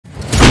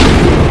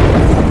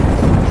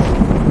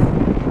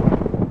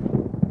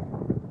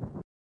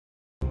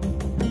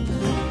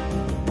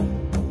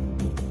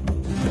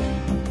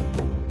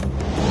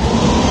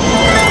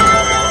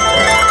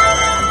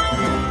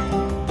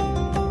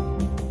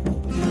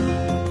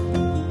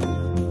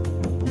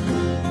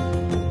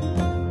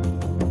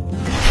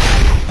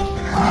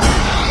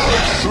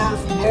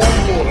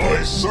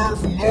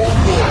serve no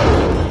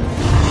one.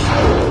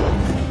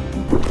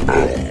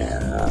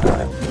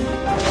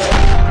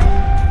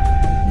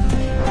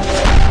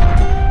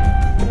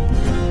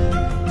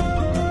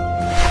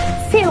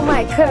 Feel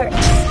my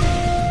curse.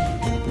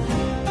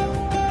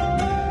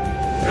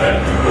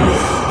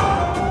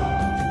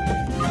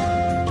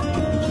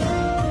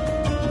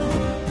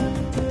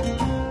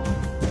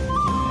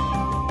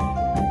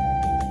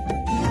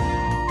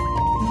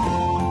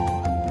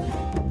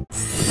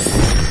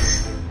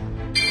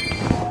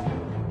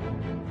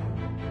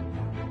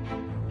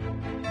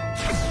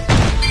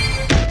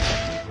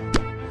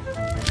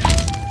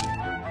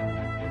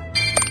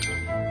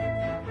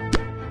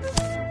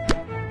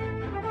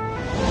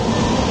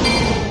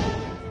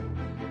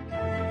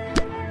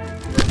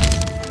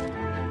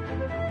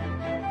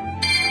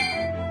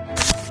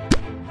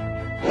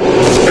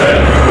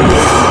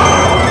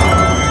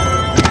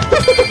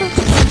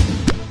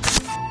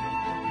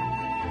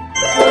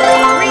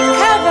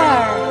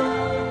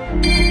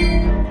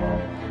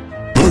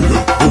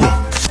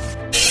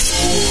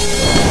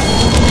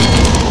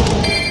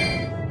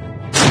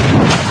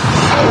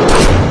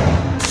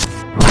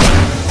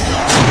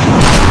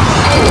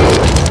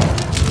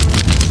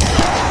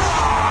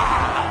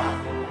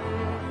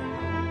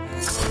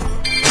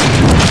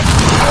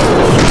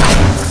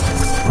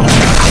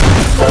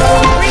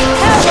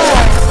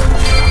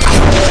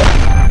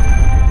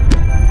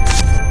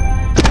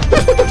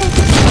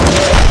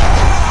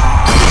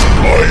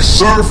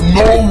 Serve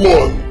no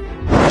one.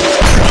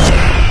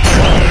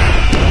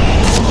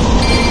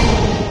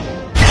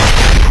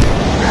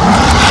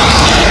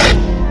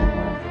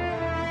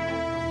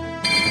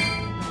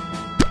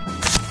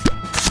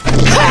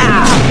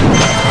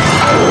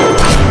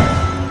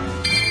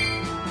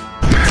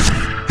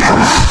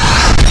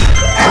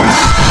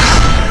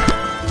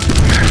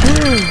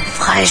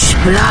 Fresh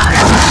blood.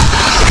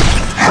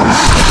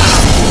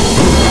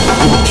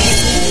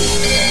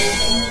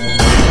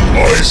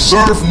 I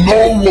serve no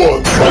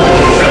one.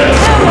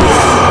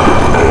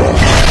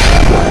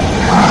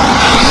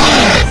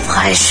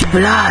 Fresh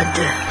blood.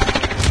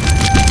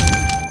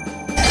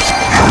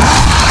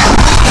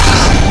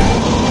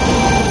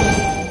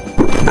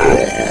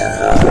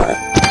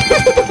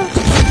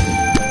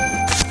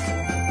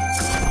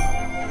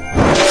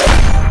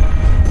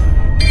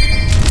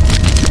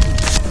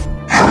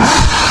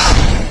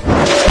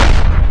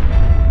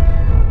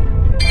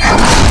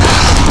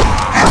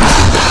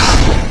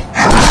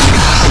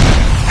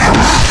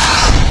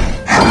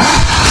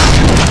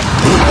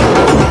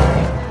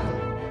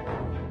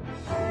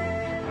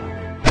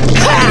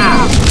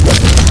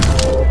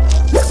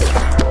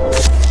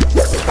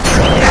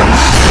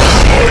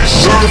 I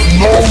serve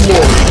no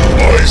one.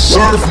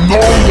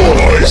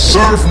 I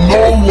serve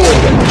no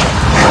one.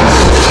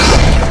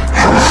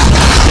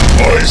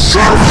 I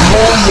serve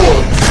no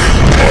one.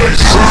 I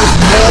serve no one.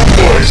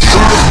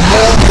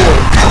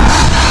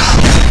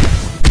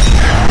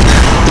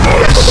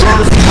 I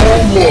serve no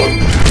one.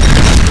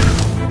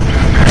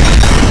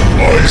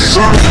 I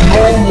serve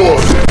no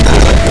one.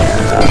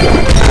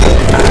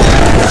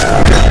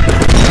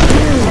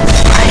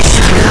 Fresh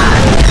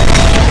blood.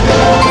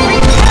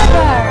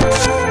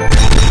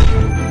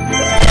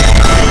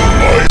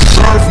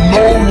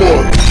 No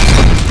one.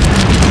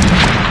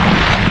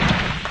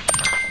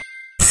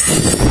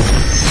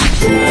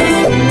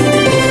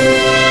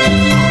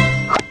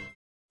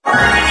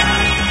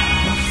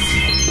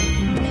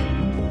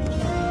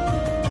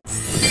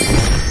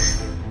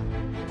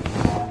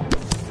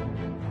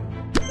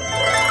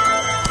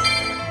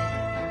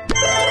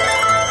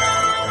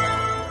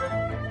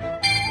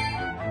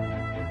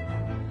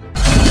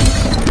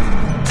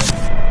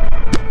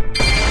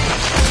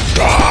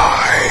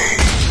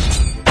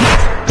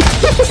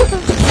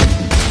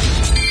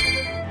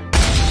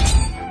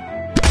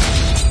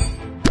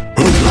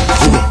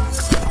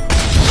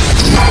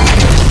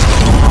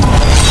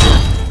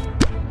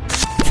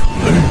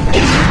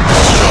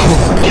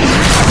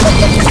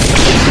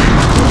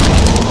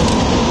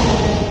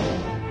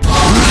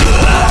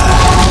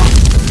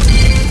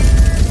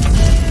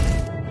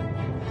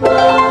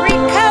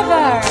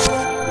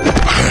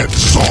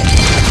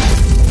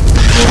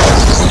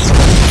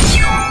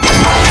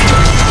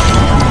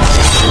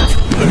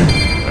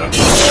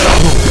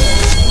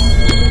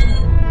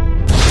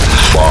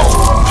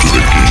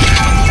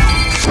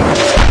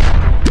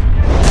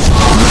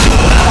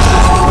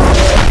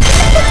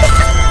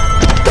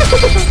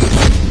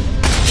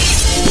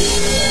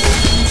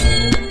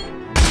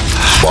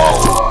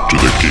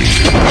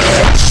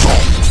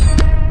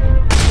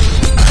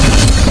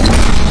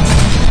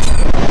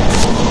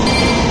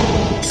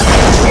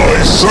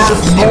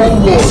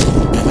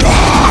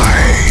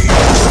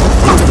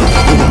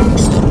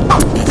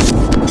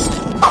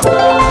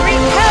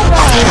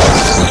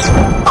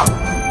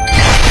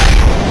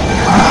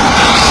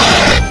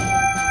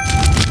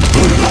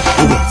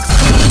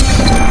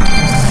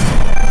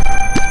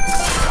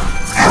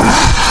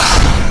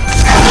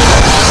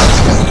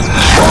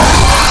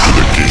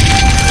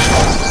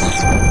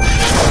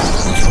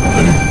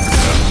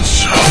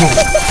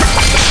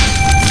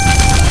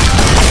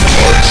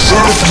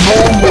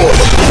 serve no one!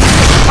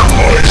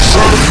 I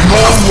serve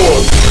no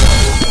one!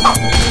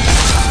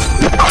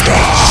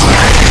 Bow to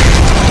the king.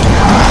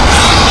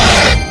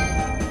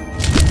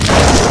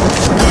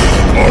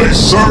 I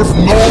serve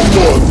no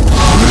one!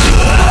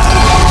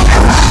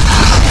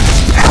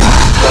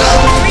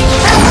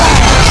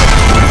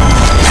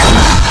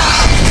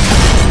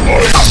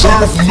 I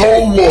serve no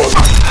one!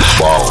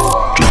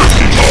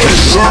 I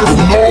serve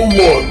no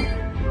one!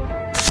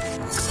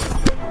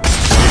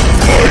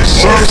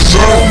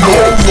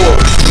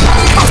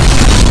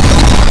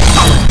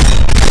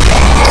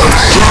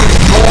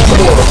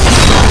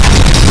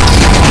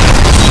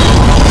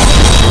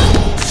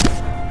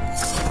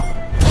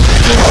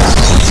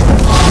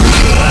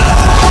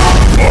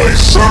 I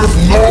serve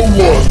no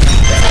one!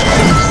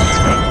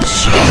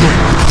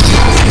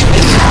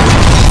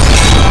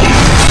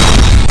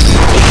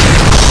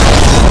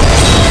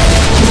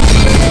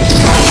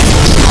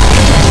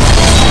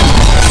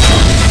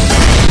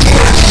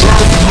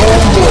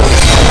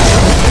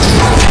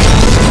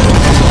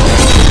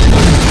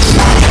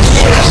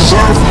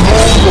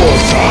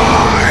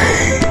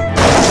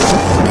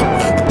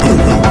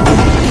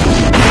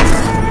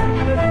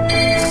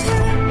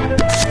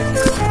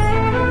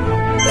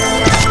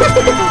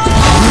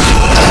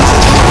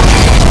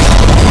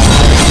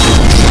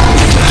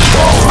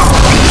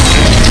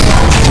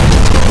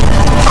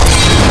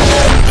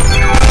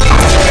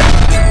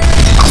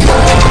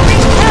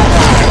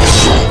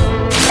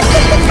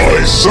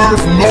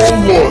 Serve no one! I serve no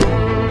one!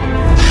 I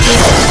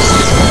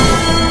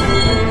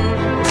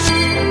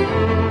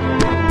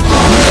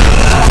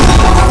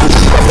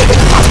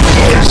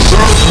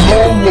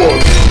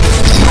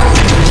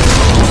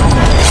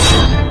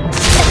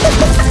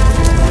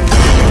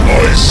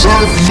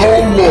serve no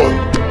one!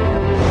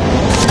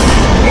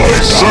 I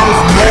serve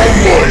no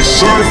one! I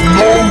serve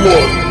no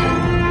one!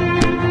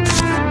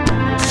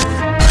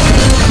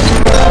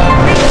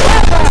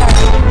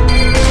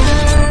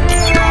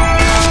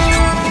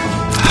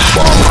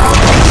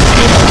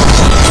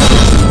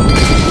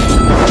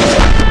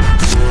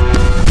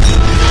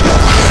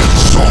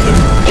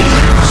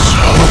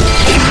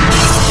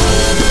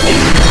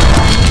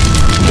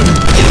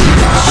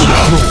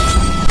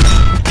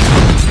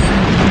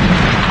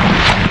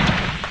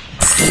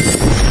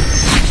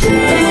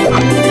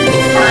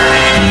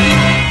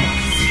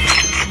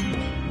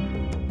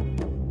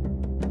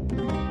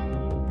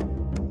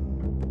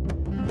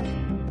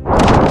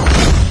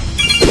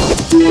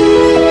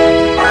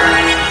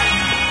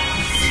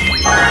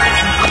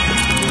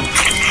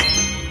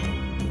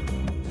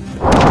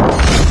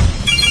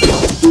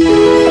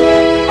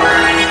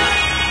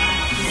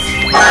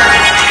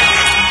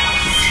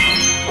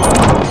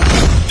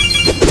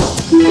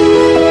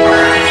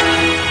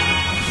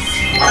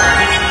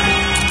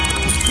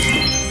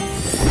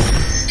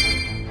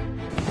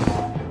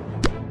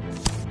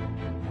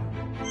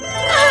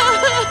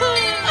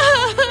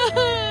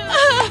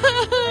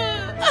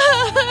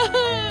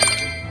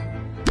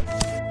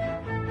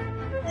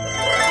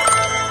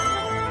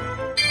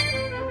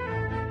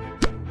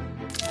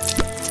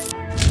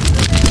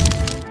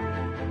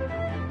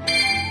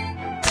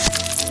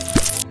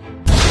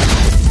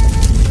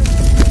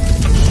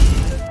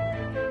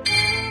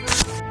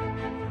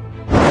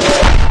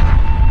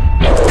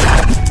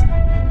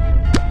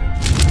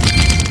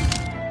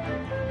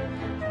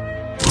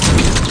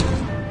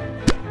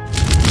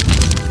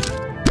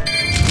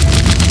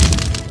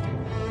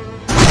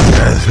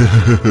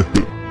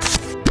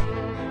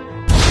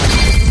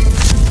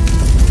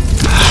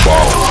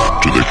 Bow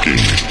to the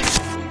king.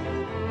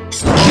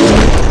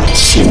 Your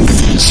soul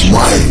is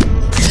mine.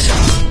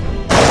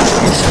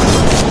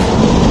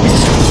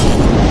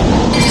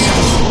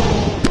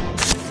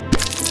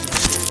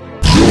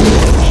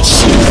 Your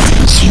soul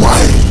is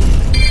mine.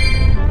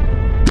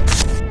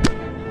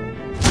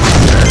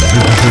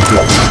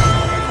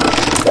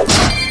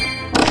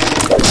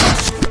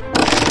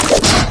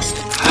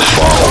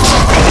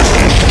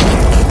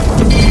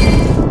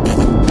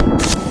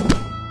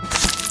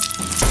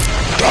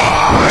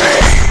 Mine.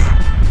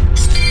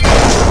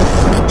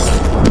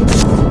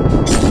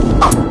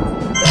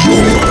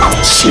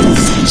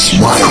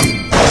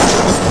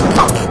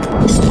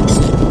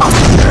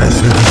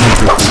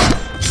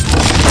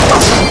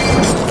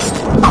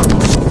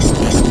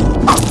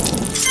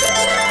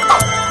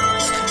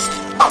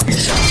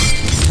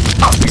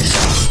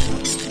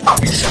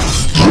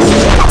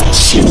 Your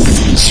soul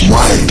is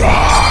mine.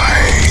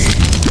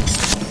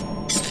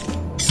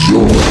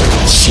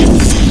 Your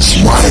soul is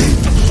mine.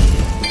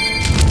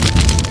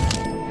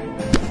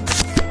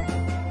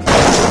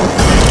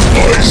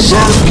 I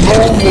serve no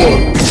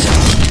one.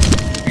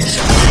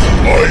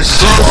 I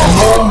serve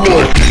no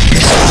one!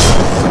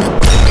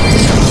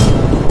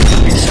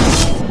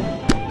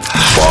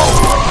 Bow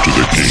to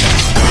the king.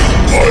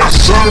 I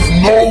serve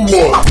no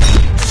one!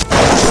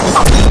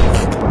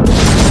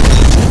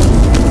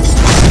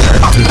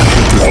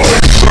 I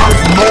serve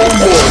no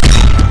one!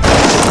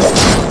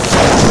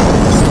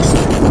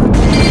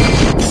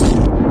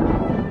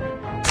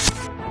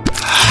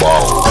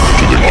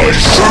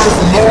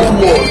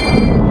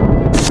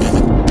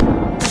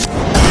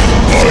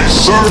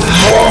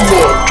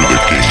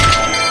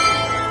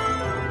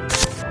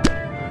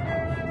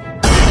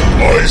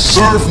 I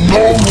serve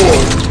no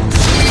one.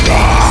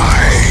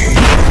 Die.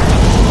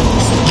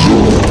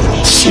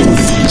 Your soul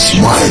is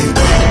mine.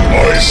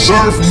 I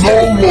serve no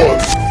one.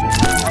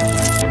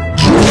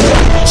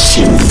 Your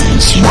soul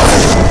is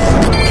mine.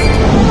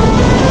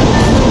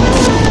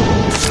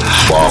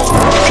 Bow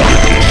to the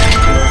king.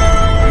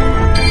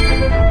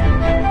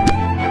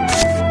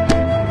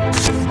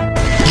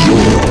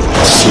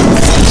 Your soul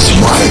is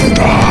mine.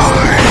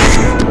 Die.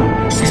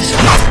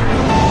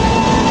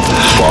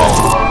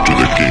 Bow to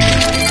the king.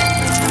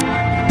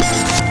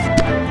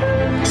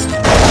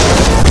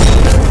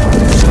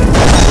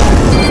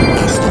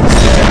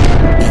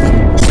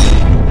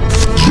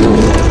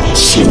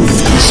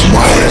 I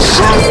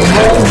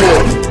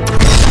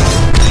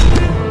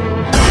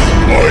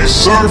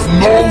serve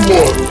no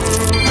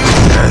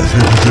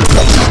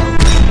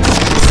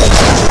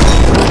one.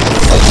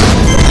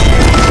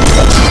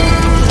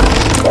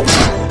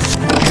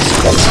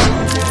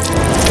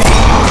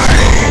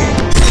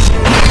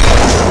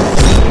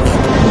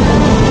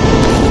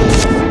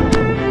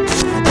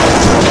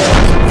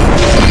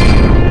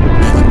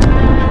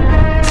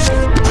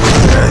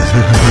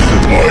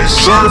 I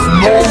serve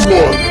no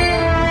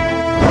one.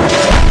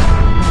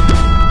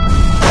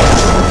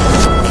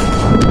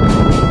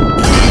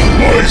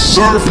 I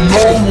serve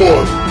no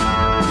one.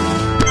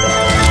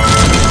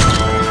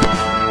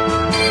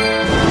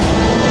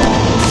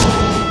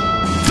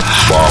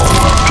 Bow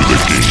to the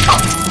king.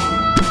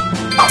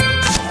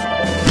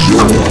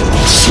 Your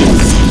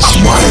soul is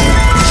mine.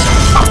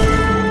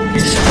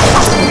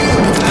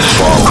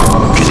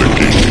 Bow to the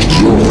king.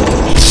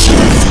 Your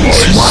soul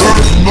is mine. I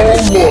serve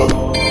no one.